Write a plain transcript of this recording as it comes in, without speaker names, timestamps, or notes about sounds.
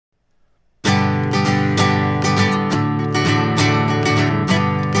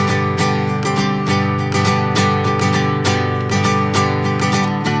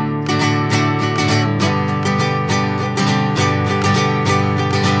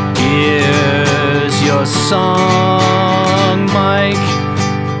song, Mike.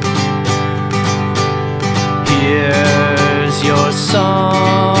 Here's your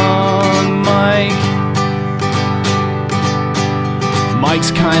song, Mike.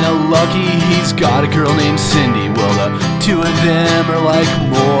 Mike's kinda lucky, he's got a girl named Cindy. Well, the two of them are like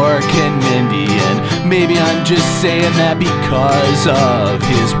Mork and Mindy, and maybe I'm just saying that because of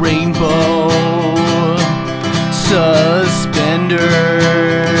his rainbow suspenders.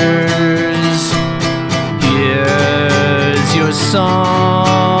 Here's your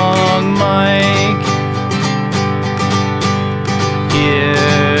song, Mike.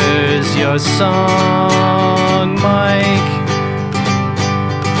 Here's your song, Mike.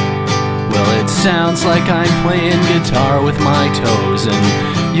 Well, it sounds like I'm playing guitar with my toes, and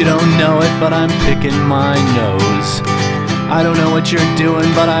you don't know it, but I'm picking my nose. I don't know what you're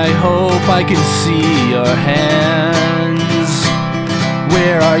doing, but I hope I can see your hands.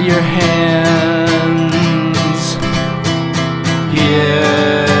 Where are your hands?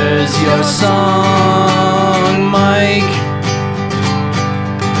 Here's your song, Mike.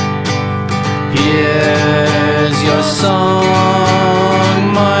 Here's your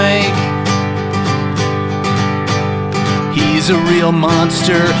song, Mike. He's a real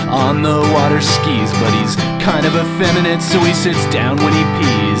monster on the water skis, but he's kind of effeminate, so he sits down when he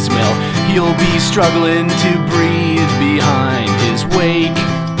pees. Well, he'll be struggling to breathe behind his wake.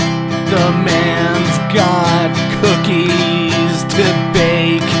 The man's got cookies to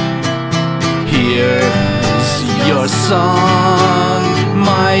bake. Here's your song,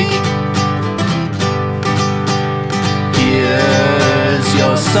 Mike. Here's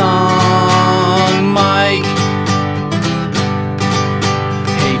your song, Mike.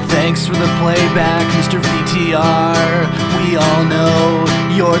 Thanks for the playback, Mr. VTR. We all know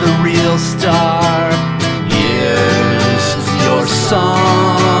you're the real star. Here's your song.